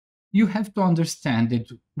you have to understand that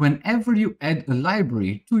whenever you add a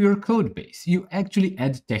library to your code base, you actually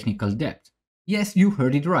add technical debt. Yes, you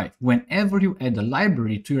heard it right. Whenever you add a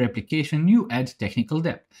library to your application, you add technical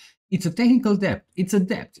debt. It's a technical debt. It's a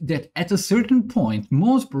debt that at a certain point,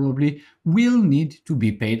 most probably, will need to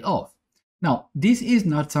be paid off. Now, this is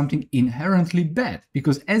not something inherently bad,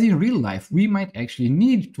 because as in real life, we might actually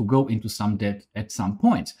need to go into some debt at some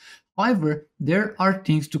point. However, there are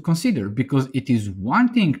things to consider, because it is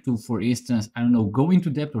one thing to, for instance, I don't know, go into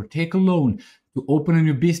debt or take a loan to open a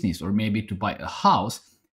new business or maybe to buy a house.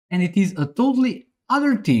 And it is a totally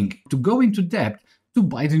other thing to go into debt to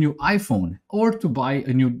buy the new iPhone or to buy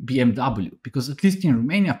a new BMW. Because at least in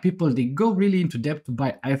Romania, people, they go really into debt to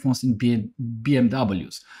buy iPhones and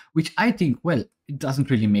BMWs, which I think, well, it doesn't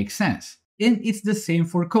really make sense. And it's the same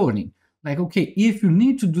for coding. Like, okay, if you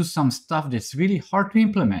need to do some stuff that's really hard to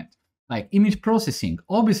implement, like image processing,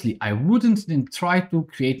 obviously I wouldn't then try to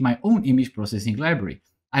create my own image processing library.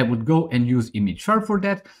 I would go and use ImageSharp for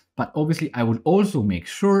that, but obviously I would also make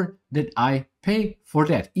sure that I pay for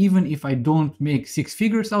that. Even if I don't make 6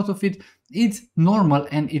 figures out of it, it's normal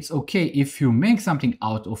and it's okay if you make something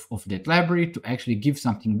out of that library to actually give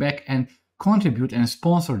something back and contribute and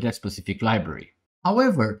sponsor that specific library.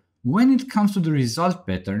 However, when it comes to the result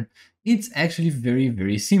pattern, it's actually very,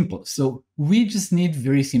 very simple. So we just need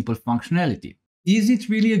very simple functionality. Is it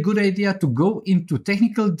really a good idea to go into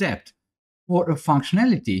technical debt for a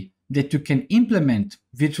functionality that you can implement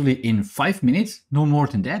virtually in 5 minutes, no more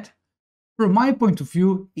than that? From my point of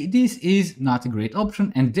view, this is not a great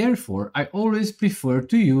option, and therefore I always prefer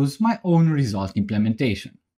to use my own result implementation.